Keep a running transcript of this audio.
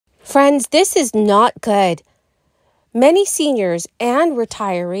Friends, this is not good. Many seniors and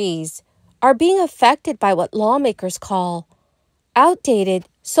retirees are being affected by what lawmakers call outdated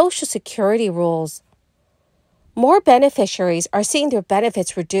Social Security rules. More beneficiaries are seeing their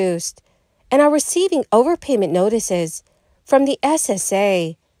benefits reduced and are receiving overpayment notices from the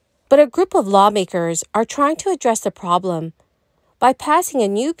SSA. But a group of lawmakers are trying to address the problem by passing a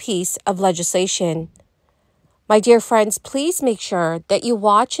new piece of legislation. My dear friends, please make sure that you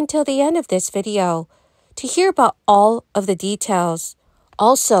watch until the end of this video to hear about all of the details.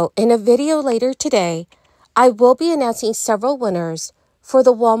 Also, in a video later today, I will be announcing several winners for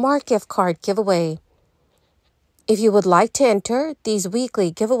the Walmart gift card giveaway. If you would like to enter these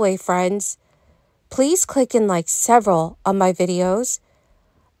weekly giveaway, friends, please click and like several of my videos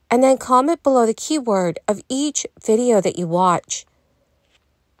and then comment below the keyword of each video that you watch.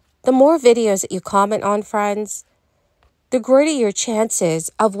 The more videos that you comment on, friends, the greater your chances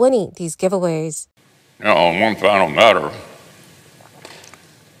of winning these giveaways. Now, on one final matter,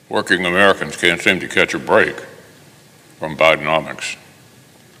 working Americans can't seem to catch a break from Bidenomics.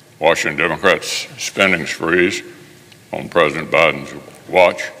 Washington Democrats' spending sprees on President Biden's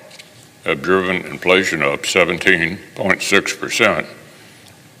watch have driven inflation up 17.6%,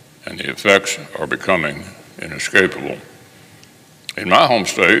 and the effects are becoming inescapable. In my home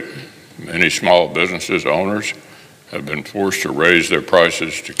state, many small businesses owners have been forced to raise their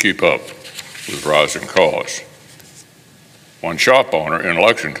prices to keep up with rising costs. One shop owner in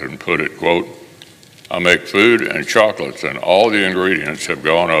Lexington put it, quote, "I make food and chocolates and all the ingredients have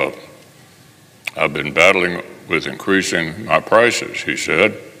gone up. I've been battling with increasing my prices," he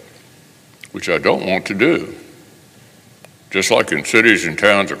said, "which I don't want to do." Just like in cities and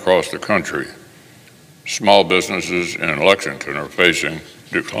towns across the country, small businesses in Lexington are facing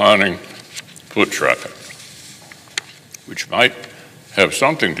declining foot traffic, which might have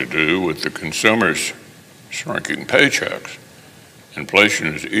something to do with the consumers' shrinking paychecks. Inflation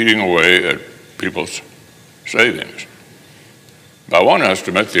is eating away at people's savings. By one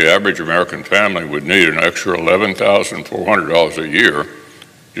estimate, the average American family would need an extra $11,400 a year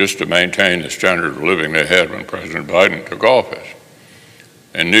just to maintain the standard of living they had when President Biden took office.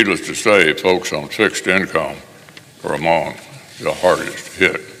 And needless to say, folks on fixed income are among the hardest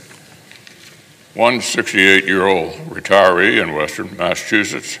hit. One 68-year-old retiree in Western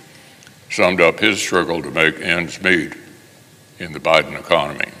Massachusetts summed up his struggle to make ends meet in the Biden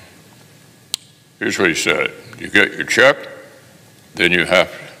economy. Here's what he said: "You get your check, then you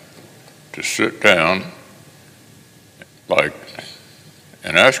have to sit down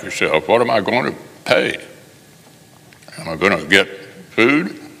and ask yourself, what am I going to pay? Am I going to get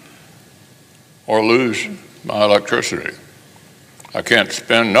food or lose my electricity? I can't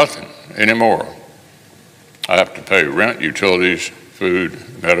spend nothing anymore. I have to pay rent, utilities, food,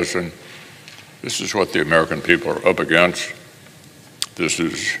 medicine." This is what the American people are up against. This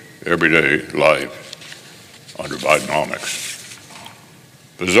is everyday life under Bidenomics.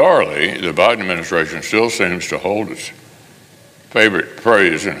 Bizarrely, the Biden administration still seems to hold its favorite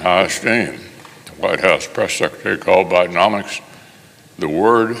phrase in high esteem. The White House press secretary called Bidenomics the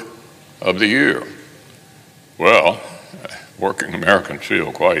word of the year. Well, working Americans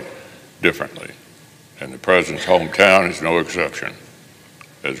feel quite differently, and the president's hometown is no exception.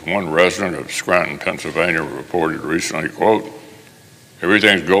 As one resident of Scranton, Pennsylvania reported recently, quote,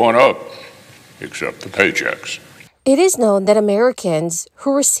 "Everything's going up except the paychecks." It is known that Americans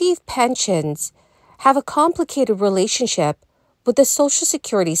who receive pensions have a complicated relationship with the Social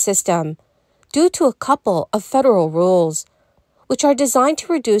Security system due to a couple of federal rules, which are designed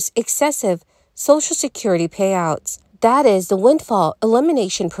to reduce excessive Social Security payouts. That is the windfall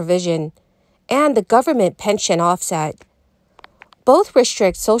elimination provision and the government pension offset. Both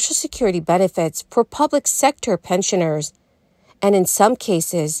restrict Social Security benefits for public sector pensioners, and in some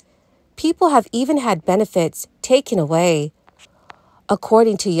cases, people have even had benefits taken away.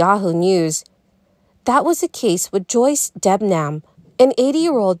 According to Yahoo News, that was the case with Joyce Debnam, an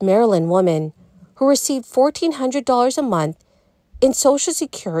 80-year-old Maryland woman who received $1,400 a month in Social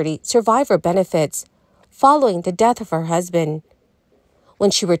Security survivor benefits following the death of her husband. When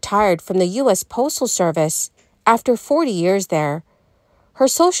she retired from the U.S. Postal Service after 40 years there, her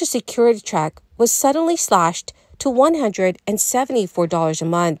Social Security check was suddenly slashed to $174 a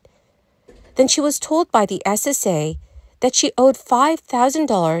month. Then she was told by the SSA that she owed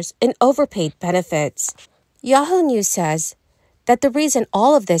 $5,000 in overpaid benefits. Yahoo News says that the reason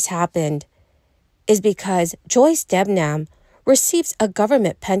all of this happened is because Joyce Debnam receives a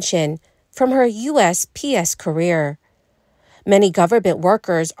government pension from her USPS career. Many government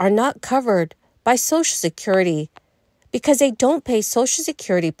workers are not covered by Social Security because they don't pay Social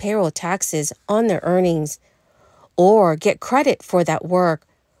Security payroll taxes on their earnings or get credit for that work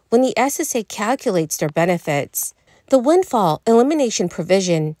when the SSA calculates their benefits. The windfall elimination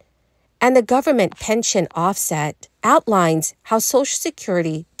provision and the government pension offset outlines how Social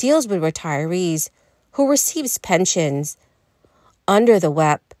Security deals with retirees who receives pensions. Under the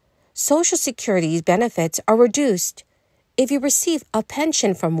WEP, Social Security benefits are reduced if you receive a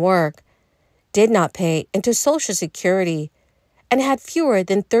pension from work, did not pay into Social Security, and had fewer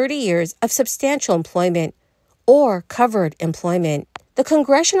than 30 years of substantial employment or covered employment. The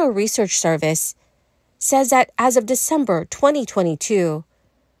Congressional Research Service says that as of December 2022,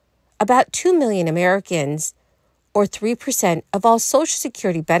 about 2 million Americans, or 3% of all Social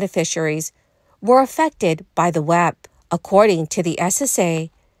Security beneficiaries, were affected by the WEP. According to the SSA,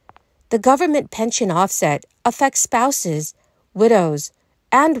 the government pension offset affects spouses, widows,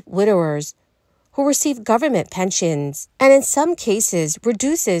 and widowers who receive government pensions, and in some cases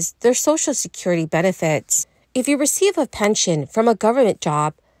reduces their Social Security benefits. If you receive a pension from a government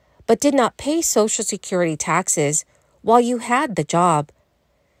job but did not pay Social Security taxes while you had the job,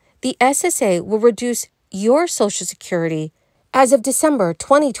 the SSA will reduce your Social Security. As of December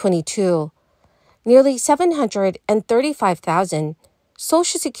 2022, nearly 735,000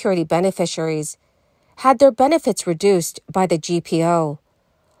 Social Security beneficiaries had their benefits reduced by the GPO.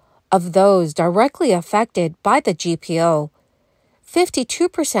 Of those directly affected by the GPO,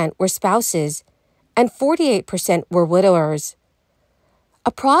 52% were spouses and 48% were widowers.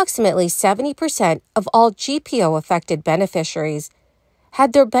 Approximately 70% of all GPO-affected beneficiaries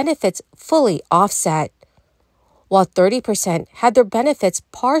had their benefits fully offset, while 30% had their benefits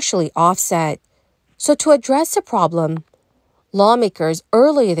partially offset. So to address the problem, lawmakers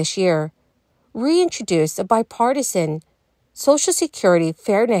earlier this year reintroduced a bipartisan Social Security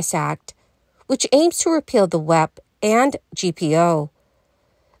Fairness Act, which aims to repeal the WEP and GPO.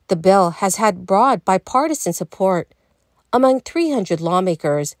 The bill has had broad bipartisan support among 300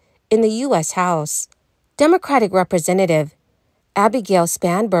 lawmakers in the U.S. House. Democratic Representative Abigail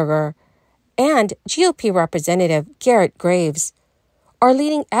Spanberger and GOP Representative Garrett Graves are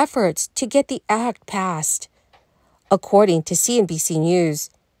leading efforts to get the act passed, according to CNBC News.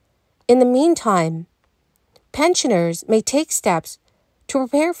 In the meantime, pensioners may take steps to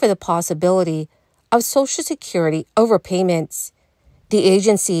prepare for the possibility of Social Security overpayments. The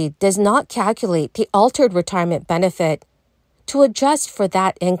agency does not calculate the altered retirement benefit to adjust for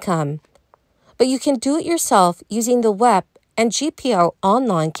that income, but you can do it yourself using the WEP and GPO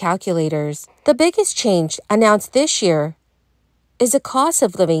online calculators. The biggest change announced this year is a cost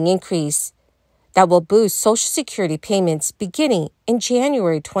of living increase that will boost Social Security payments beginning in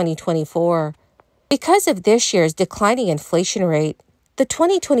January 2024. Because of this year's declining inflation rate, the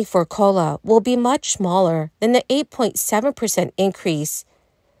 2024 COLA will be much smaller than the 8.7% increase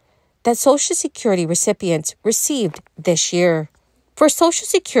that Social Security recipients received this year. For Social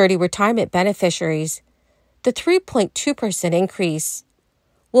Security retirement beneficiaries, the 3.2% increase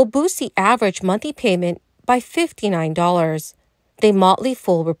will boost the average monthly payment by $59, The Motley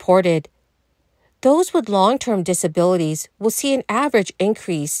Fool reported. Those with long-term disabilities will see an average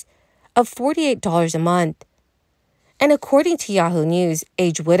increase of $48 a month. And according to Yahoo News,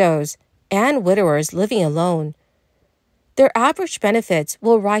 aged widows and widowers living alone, their average benefits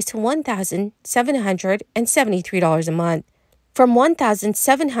will rise to $1,773 a month from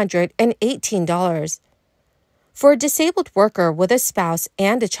 $1,718. For a disabled worker with a spouse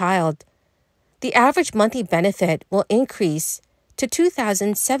and a child, the average monthly benefit will increase to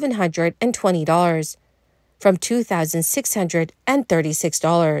 $2,720 from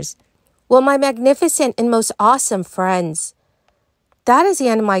 $2,636. Well, my magnificent and most awesome friends, that is the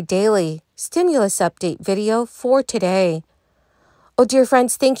end of my daily stimulus update video for today. Oh, dear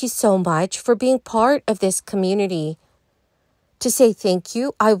friends, thank you so much for being part of this community. To say thank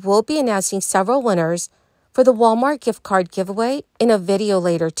you, I will be announcing several winners for the Walmart gift card giveaway in a video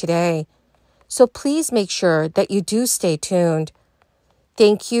later today. So please make sure that you do stay tuned.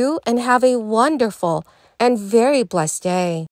 Thank you and have a wonderful and very blessed day.